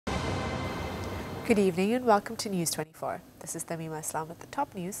Good evening and welcome to News 24. This is Tamima Islam with the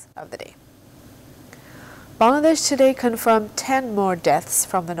top news of the day. Bangladesh today confirmed 10 more deaths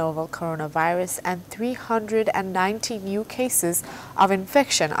from the novel coronavirus and 390 new cases of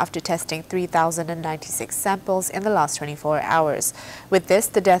infection after testing 3,096 samples in the last 24 hours. With this,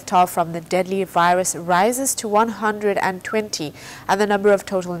 the death toll from the deadly virus rises to 120 and the number of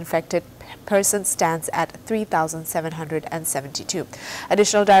total infected persons stands at 3,772.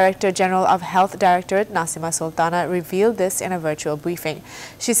 Additional Director General of Health Directorate Nasima Sultana revealed this in a virtual briefing.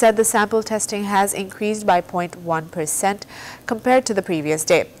 She said the sample testing has increased by 0.1% compared to the previous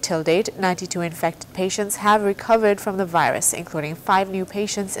day. Till date, 92 infected patients have recovered from the virus, including 5 new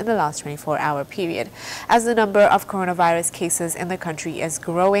patients in the last 24-hour period. As the number of coronavirus cases in the country is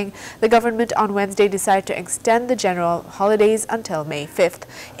growing, the government on Wednesday decided to extend the general holidays until May 5th,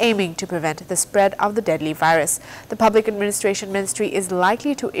 aiming to prevent the spread of the deadly virus. The Public Administration Ministry is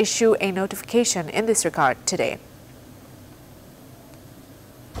likely to issue a notification in this regard today.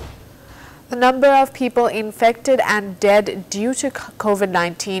 The number of people infected and dead due to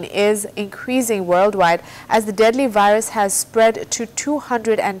COVID-19 is increasing worldwide as the deadly virus has spread to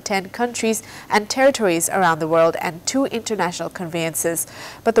 210 countries and territories around the world and 2 international conveyances.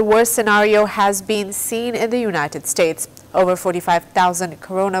 But the worst scenario has been seen in the United States. Over 45,000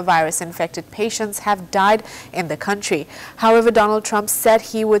 coronavirus-infected patients have died in the country. However, Donald Trump said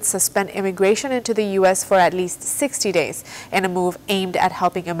he would suspend immigration into the U.S. for at least 60 days in a move aimed at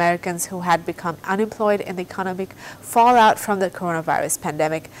helping Americans who had become unemployed in the economic fallout from the coronavirus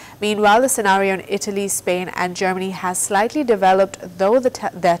pandemic. Meanwhile, the scenario in Italy, Spain and Germany has slightly developed, though the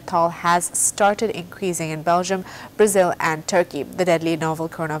death toll has started increasing in Belgium, Brazil and Turkey. The deadly novel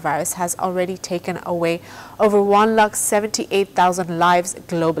coronavirus has already taken away over 178,000 lives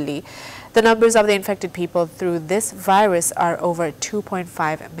globally. The numbers of the infected people through this virus are over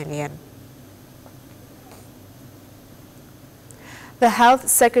 2.5 million. The Health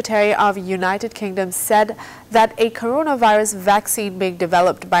Secretary of United Kingdom said that a coronavirus vaccine being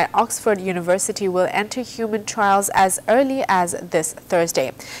developed by Oxford University will enter human trials as early as this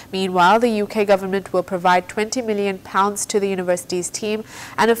Thursday. Meanwhile, the UK government will provide £20 million to the university's team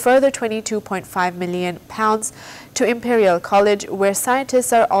and a further £22.5 million to Imperial College, where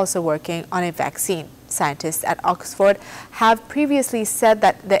scientists are also working on a vaccine. Scientists at Oxford have previously said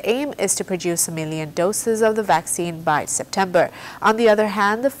that the aim is to produce 1 million doses of the vaccine by September. On the other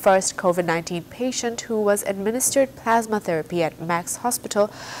hand, the first COVID-19 patient who was administered plasma therapy at Max Hospital,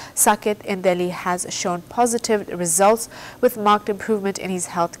 Saket in Delhi, has shown positive results with marked improvement in his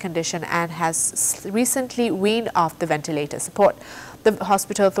health condition and has recently weaned off the ventilator support. The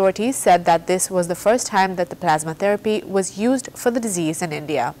hospital authorities said that this was the first time that the plasma therapy was used for the disease in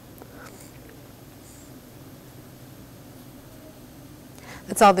India.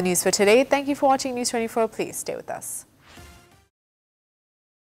 That's all the news for today. Thank you for watching News 24. Please stay with us.